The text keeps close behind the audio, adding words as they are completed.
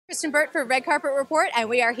Kristyn Burtt for Red Carpet Report, and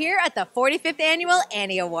we are here at the 45th Annual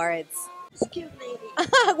Annie Awards. It's a cute lady.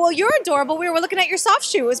 Well, you're adorable. We were looking at your soft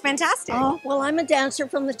shoe. It was fantastic. Oh, well, I'm a dancer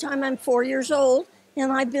from the time I'm 4 years old,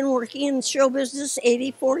 and I've been working in show business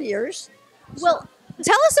 84 years. Well,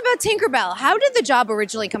 tell us about Tinkerbell. How did the job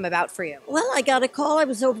originally come about for you? Well, I got a call. I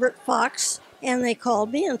was over at Fox, and they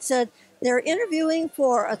called me and said they're interviewing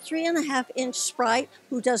for a 3.5-inch sprite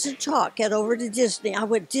who doesn't talk. Get over to Disney. I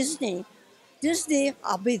went, Disney,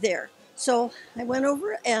 I'll be there. So I went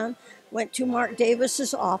over and went to Mark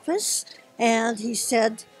Davis's office, and he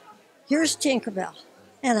said, here's Tinkerbell.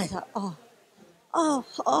 And I thought,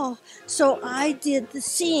 oh. So I did the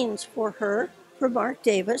scenes for her, for Mark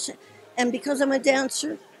Davis. And because I'm a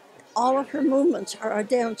dancer, all of her movements are our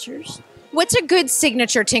dancers. What's a good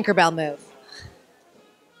signature Tinkerbell move?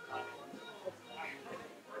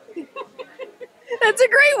 That's a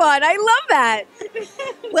great one. I love that.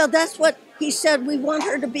 Well, that's what he said. We want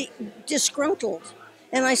her to be disgruntled.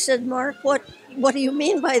 And I said, Mark, what do you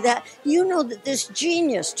mean by that? You know that this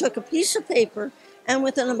genius took a piece of paper and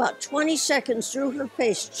within about 20 seconds drew her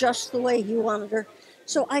face just the way he wanted her.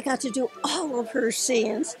 So I got to do all of her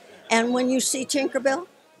scenes. And when you see Tinkerbell,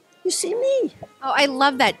 you see me. Oh, I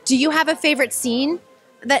love that. Do you have a favorite scene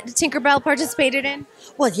that Tinkerbell participated in?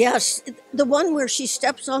 Well, yes. The one where she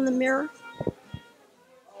steps on the mirror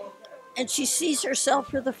and she sees herself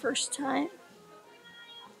for the first time.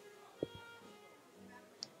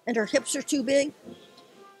 And her hips are too big.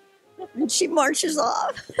 And she marches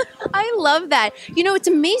off. I love that. You know, it's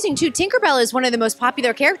amazing, too. Tinkerbell is one of the most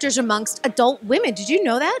popular characters amongst adult women. Did you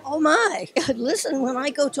know that? Oh, my. Listen, when I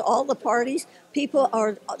go to all the parties, people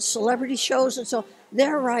are celebrity shows, and so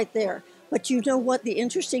they're right there. But you know what? The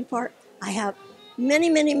interesting part, I have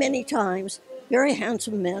many times very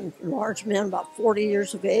handsome men, large men, about 40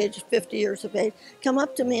 years of age, 50 years of age, come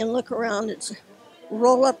up to me and look around and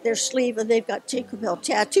roll up their sleeve, and they've got Tinkerbell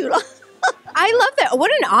tattooed on. I love that. What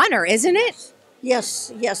an honor, isn't it?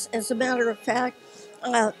 Yes. As a matter of fact,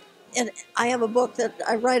 and I have a book that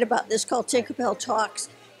I write about this called Tinkerbell Talks,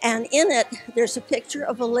 and in it, there's a picture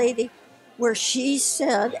of a lady where she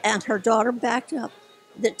said, and her daughter backed up,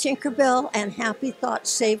 that Tinkerbell and Happy Thoughts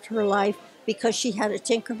saved her life because she had a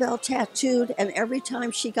Tinkerbell tattooed, and every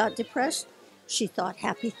time she got depressed, she thought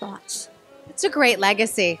happy thoughts. It's a great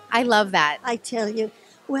legacy. I love that. I tell you.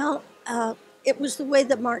 Well, it was the way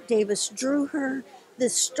that Mark Davis drew her, the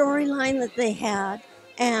storyline that they had,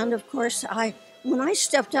 and of course, when I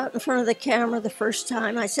stepped out in front of the camera the first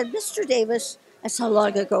time, I said, Mr. Davis, that's how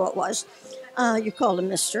long ago it was, you called him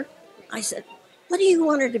Mr. I said, what do you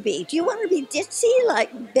want her to be? Do you want her to be ditzy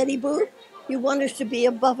like Betty Boop? You want her to be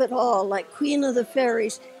above it all, like Queen of the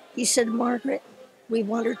Fairies? He said, Margaret, we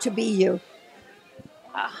want her to be you.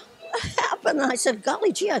 And I said,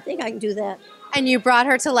 golly gee, I think I can do that. And you brought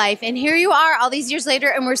her to life. And here you are all these years later,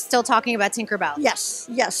 and we're still talking about Tinkerbell. Yes.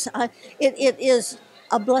 It is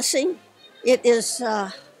a blessing. It is,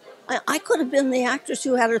 I could have been the actress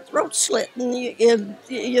who had her throat slit in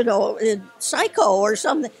Psycho or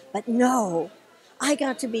something. But no, I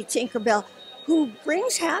got to be Tinkerbell, who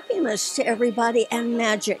brings happiness to everybody and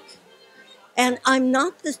magic. And I'm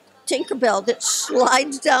not the Tinkerbell that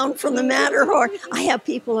slides down from the Matterhorn. I have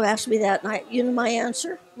people who ask me that, and you know my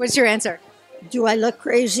answer? What's your answer? Do I look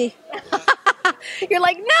crazy? You're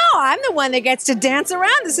like, no, I'm the one that gets to dance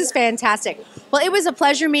around. This is fantastic. Well, it was a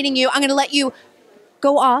pleasure meeting you. I'm going to let you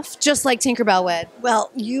go off just like Tinkerbell would.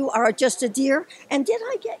 Well, you are just a dear. And did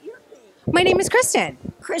I get your name? My name is Kristyn.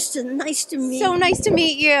 Kristyn, nice to meet you. So nice to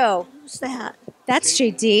meet you. Who's that? That's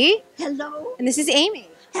JD. Hello. And this is Amy.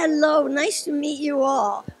 Hello, nice to meet you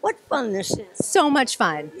all. What fun this is. So much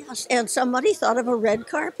fun. Yes, and somebody thought of a red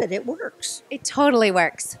carpet. It works. It totally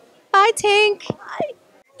works. Bye, Tink. Bye.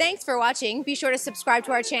 Thanks for watching. Be sure to subscribe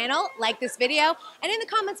to our channel, like this video, and in the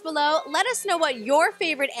comments below, let us know what your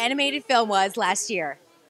favorite animated film was last year.